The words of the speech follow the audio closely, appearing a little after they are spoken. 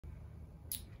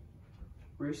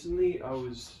Recently, I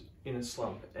was in a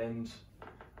slump, and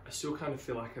I still kind of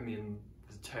feel like I'm in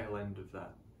the tail end of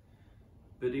that.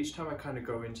 But each time I kind of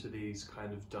go into these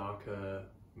kind of darker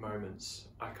moments,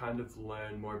 I kind of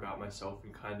learn more about myself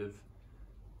and kind of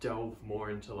delve more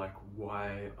into like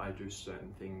why I do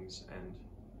certain things. And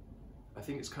I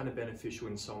think it's kind of beneficial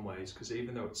in some ways, because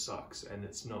even though it sucks and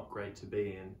it's not great to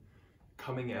be in,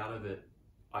 coming out of it,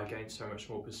 I gain so much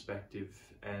more perspective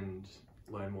and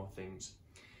learn more things.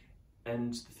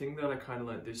 And the thing that I kind of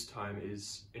learned this time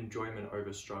is enjoyment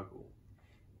over struggle.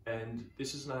 And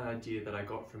this is an idea that I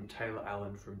got from Taylor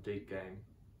Allen from Deep Game.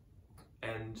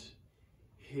 And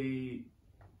he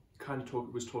kind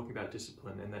of was talking about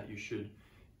discipline, and that you should,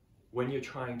 when you're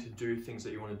trying to do things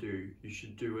that you want to do, you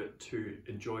should do it to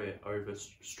enjoy it over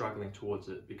struggling towards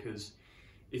it. Because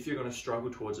if you're going to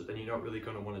struggle towards it, then you're not really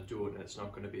going to want to do it, and it's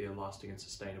not going to be a lasting and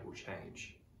sustainable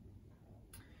change.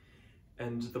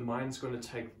 And the mind's going to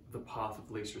take the path of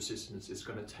least resistance. It's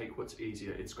going to take what's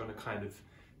easier. It's going to kind of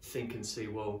think and see,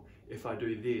 well, if I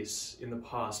do this, in the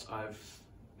past I've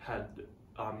had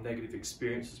negative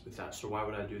experiences with that, so why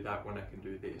would I do that when I can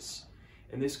do this?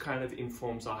 And this kind of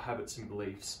informs our habits and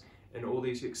beliefs, and all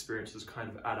these experiences kind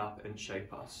of add up and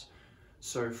shape us.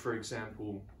 So for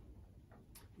example,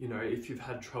 you know, if you've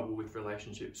had trouble with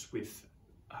relationships, with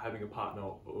having a partner,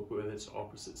 or whether it's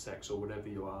opposite sex or whatever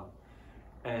you are,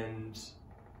 and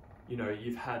you know,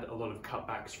 you've had a lot of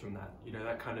cutbacks from that, you know,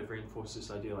 that kind of reinforces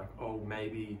this idea like, oh,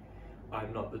 maybe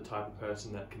I'm not the type of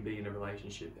person that can be in a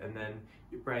relationship. And then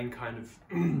your brain kind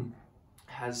of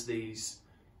has these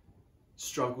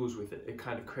struggles with it. It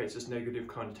kind of creates this negative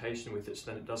connotation with it,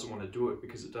 so then it doesn't want to do it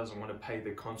because it doesn't want to pay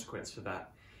the consequence for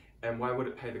that. And why would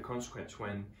it pay the consequence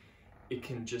when it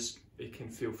can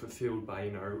feel fulfilled by,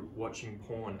 you know, watching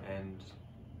porn and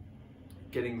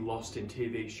getting lost in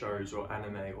TV shows or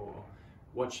anime, or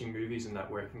watching movies and that,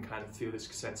 where it can kind of feel this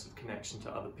sense of connection to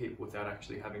other people without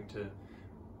actually having to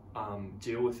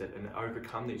deal with it and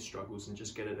overcome these struggles and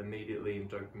just get it immediately and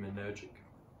dopaminergic.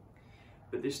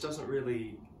 But this doesn't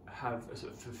really have a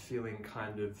sort of fulfilling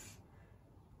kind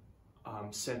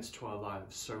of sense to our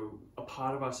lives. So a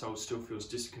part of ourselves still feels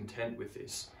discontent with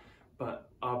this, but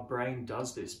our brain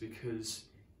does this because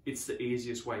it's the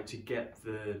easiest way to get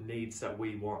the needs that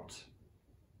we want.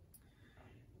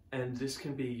 And this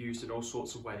can be used in all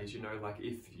sorts of ways, you know, like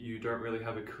if you don't really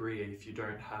have a career, if you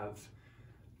don't have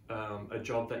a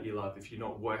job that you love, if you're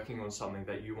not working on something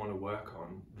that you want to work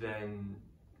on, then,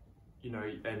 you know,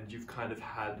 and you've kind of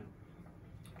had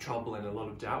trouble and a lot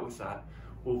of doubt with that,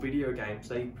 well, video games,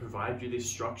 they provide you this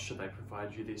structure, they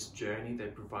provide you this journey, they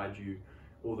provide you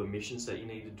all the missions that you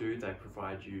need to do, they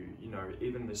provide you, you know,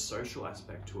 even the social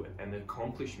aspect to it and the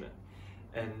accomplishment.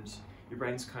 And your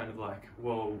brain's kind of like,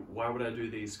 well, why would I do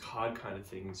these hard kind of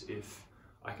things if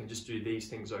I can just do these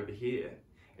things over here?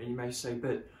 And you may say,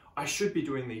 but I should be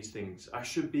doing these things. I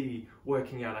should be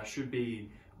working out. I should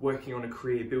be working on a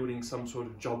career, building some sort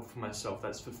of job for myself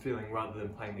that's fulfilling rather than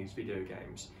playing these video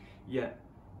games. Yet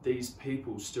these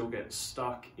people still get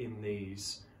stuck in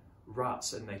these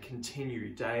ruts, and they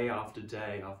continue day after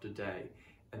day after day,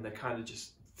 and they kind of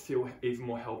just feel even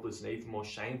more helpless and even more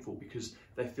shameful because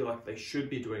they feel like they should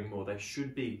be doing more, they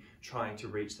should be trying to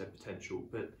reach their potential.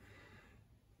 But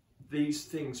these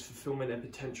things, fulfillment and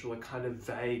potential, are kind of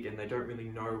vague, and they don't really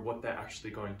know what they're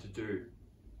actually going to do.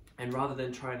 And rather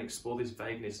than try and explore this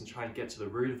vagueness and try and get to the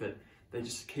root of it, they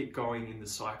just keep going in the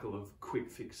cycle of quick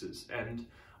fixes. And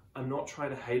I'm not trying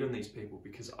to hate on these people,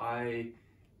 because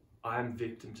I'm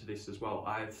victim to this as well.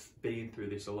 I've been through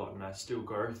this a lot, and I still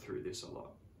go through this a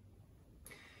lot.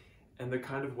 And the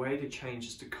kind of way to change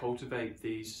is to cultivate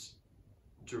these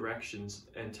directions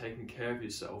and taking care of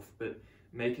yourself, but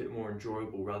make it more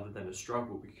enjoyable rather than a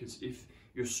struggle. Because if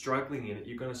you're struggling in it,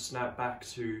 you're going to snap back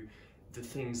to the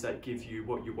things that give you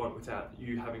what you want without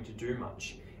you having to do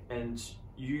much. And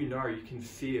you know, you can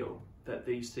feel that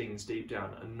these things deep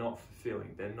down are not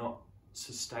fulfilling, they're not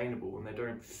sustainable, and they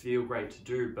don't feel great to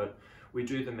do, but we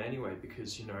do them anyway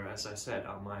because, you know, as I said,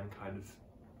 our mind kind of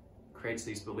creates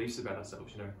these beliefs about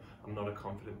ourselves. You know, I'm not a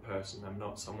confident person, I'm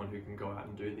not someone who can go out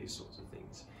and do these sorts of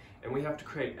things. And we have to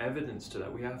create evidence to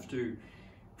that. We have to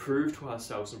prove to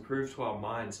ourselves and prove to our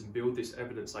minds and build this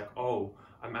evidence like, oh,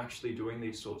 I'm actually doing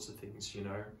these sorts of things, you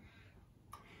know.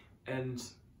 And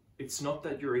it's not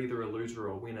that you're either a loser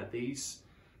or a winner. These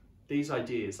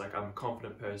ideas, like I'm a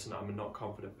confident person, I'm a not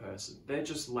confident person, they're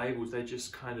just labels. They're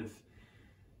just kind of,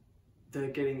 they're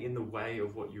getting in the way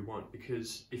of what you want.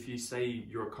 Because if you say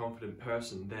you're a confident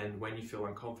person, then when you feel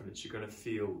unconfident, you're going to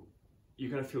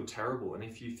feel terrible. And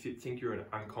if you think you're an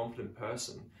unconfident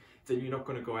person, then you're not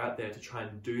going to go out there to try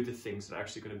and do the things that are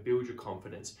actually going to build your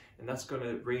confidence. And that's going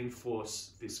to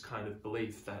reinforce this kind of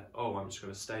belief that, oh, I'm just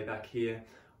going to stay back here.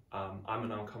 I'm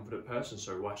an unconfident person,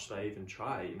 so why should I even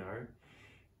try, you know?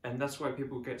 And that's why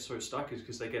people get so stuck, is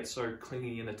because they get so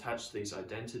clingy and attached to these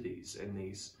identities and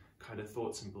these kind of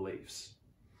thoughts and beliefs.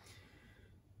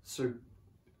 So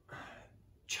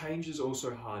change is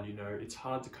also hard, you know. It's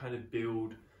hard to kind of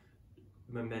build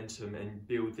momentum and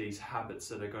build these habits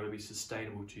that are going to be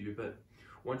sustainable to you, but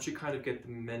once you kind of get the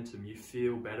momentum, you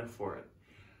feel better for it.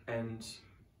 And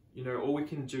you know, all we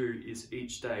can do is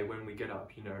each day when we get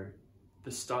up, you know,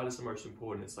 the start is the most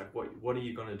important. It's like, what are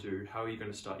you going to do? How are you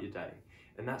going to start your day?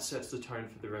 And that sets the tone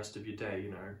for the rest of your day, you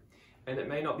know. And it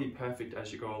may not be perfect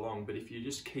as you go along, but if you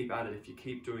just keep at it, if you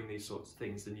keep doing these sorts of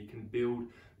things, then you can build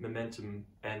momentum,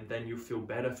 and then you'll feel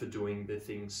better for doing the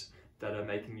things that are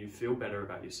making you feel better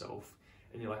about yourself.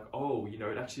 And you're like, oh, you know,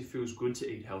 it actually feels good to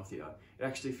eat healthier. It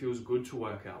actually feels good to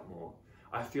work out more.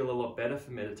 I feel a lot better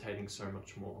for meditating so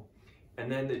much more.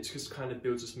 And then it just kind of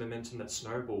builds this momentum that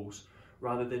snowballs,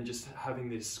 rather than just having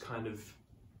this kind of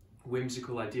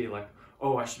whimsical idea like,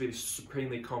 oh, I should be this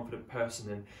supremely confident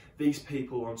person, and these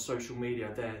people on social media,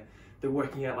 they're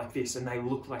working out like this and they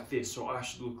look like this, so I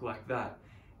should look like that.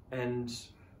 And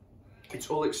it's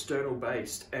all external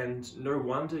based, and no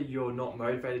wonder you're not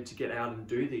motivated to get out and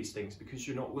do these things, because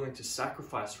you're not willing to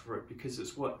sacrifice for it, because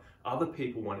it's what other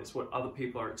people want, it's what other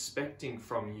people are expecting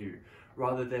from you,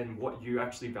 rather than what you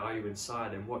actually value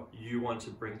inside and what you want to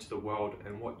bring to the world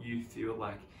and what you feel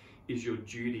like is your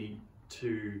duty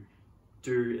to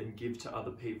do and give to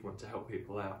other people and to help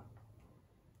people out.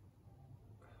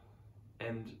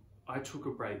 And I took a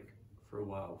break for a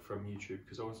while from YouTube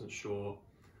because I wasn't sure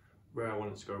where I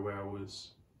wanted to go, where I was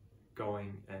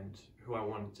going, and who I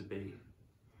wanted to be.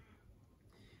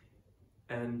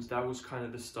 And that was kind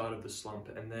of the start of the slump.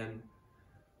 And then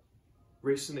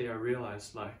recently I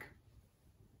realized, like,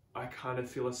 I kind of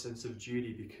feel a sense of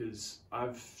duty because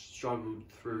I've struggled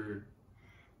through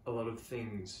a lot of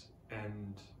things,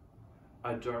 and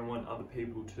I don't want other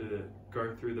people to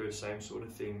go through those same sort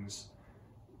of things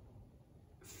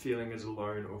feeling as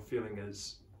alone or feeling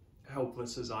as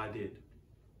helpless as I did.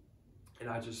 And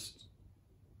I just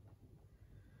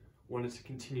wanted to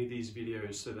continue these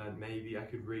videos so that maybe I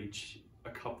could reach a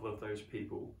couple of those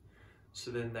people, so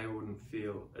then they wouldn't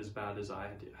feel as bad as I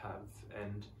have,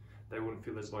 and they wouldn't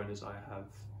feel as alone as I have.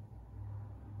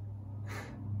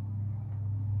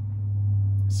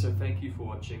 So thank you for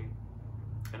watching,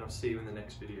 and I'll see you in the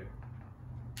next video.